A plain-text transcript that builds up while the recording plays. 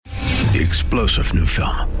The explosive new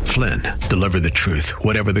film, Flynn, Deliver the Truth,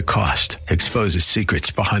 Whatever the Cost, exposes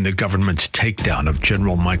secrets behind the government's takedown of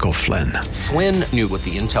General Michael Flynn. Flynn knew what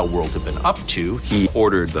the intel world had been up to. He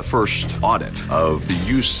ordered the first audit of the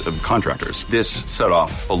use of contractors. This set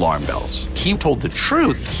off alarm bells. He told the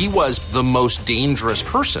truth. He was the most dangerous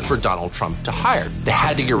person for Donald Trump to hire. They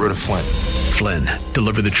had to get rid of Flynn. Flynn,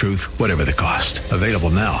 Deliver the Truth, Whatever the Cost. Available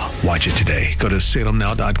now. Watch it today. Go to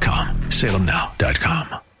salemnow.com.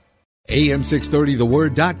 salemnow.com.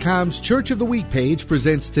 AM630TheWord.com's Church of the Week page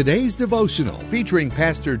presents today's devotional featuring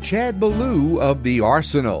Pastor Chad Belew of the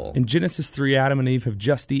Arsenal. In Genesis 3, Adam and Eve have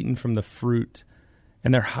just eaten from the fruit,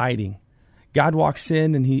 and they're hiding. God walks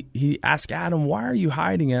in, and he asks Adam, why are you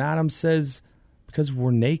hiding? And Adam says, because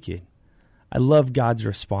we're naked. I love God's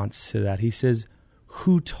response to that. He says,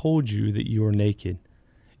 who told you that you are naked?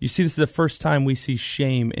 You see, this is the first time we see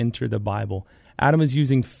shame enter the Bible. Adam is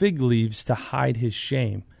using fig leaves to hide his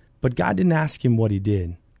shame. But God didn't ask him what he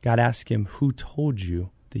did. God asked him, who told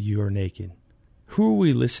you that you are naked? Who are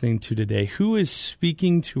we listening to today? Who is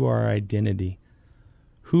speaking to our identity?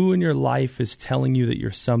 Who in your life is telling you that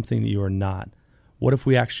you're something that you are not? What if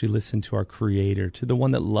we actually listen to our Creator, to the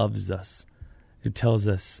one that loves us, who tells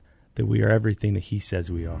us that we are everything that he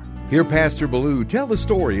says we are? Hear Pastor Belew tell the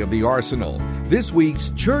story of the Arsenal. This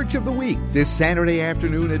week's Church of the Week, this Saturday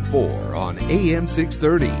afternoon at 4 on AM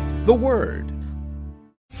 630. The Word.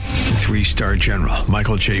 Three-star General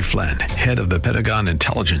Michael J. Flynn, head of the Pentagon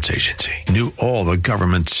Intelligence Agency, knew all the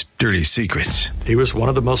government's dirty secrets. He was one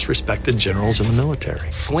of the most respected generals in the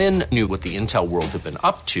military. Flynn knew what the intel world had been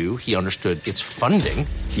up to. He understood its funding.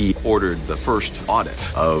 He ordered the first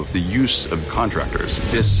audit of the use of contractors.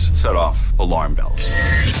 This set off alarm bells.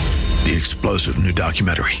 The explosive new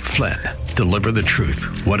documentary, Flynn, Deliver the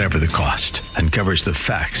Truth, Whatever the Cost, uncovers the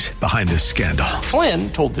facts behind this scandal.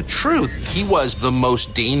 Flynn told the truth. He was the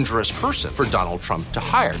most dangerous person for Donald Trump to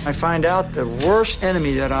hire. I find out the worst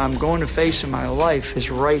enemy that I'm going to face in my life is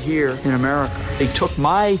right here in America. They took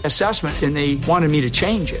my assessment and they wanted me to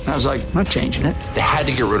change it. And I was like, I'm not changing it. They had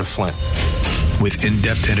to get rid of Flynn. With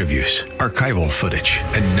in-depth interviews, archival footage,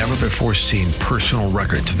 and never-before-seen personal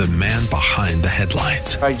records of the man behind the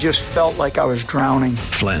headlines. I just felt like I was drowning.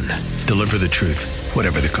 Flynn, Deliver the Truth,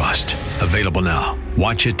 Whatever the Cost. Available now.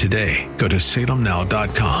 Watch it today. Go to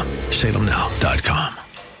salemnow.com. salemnow.com.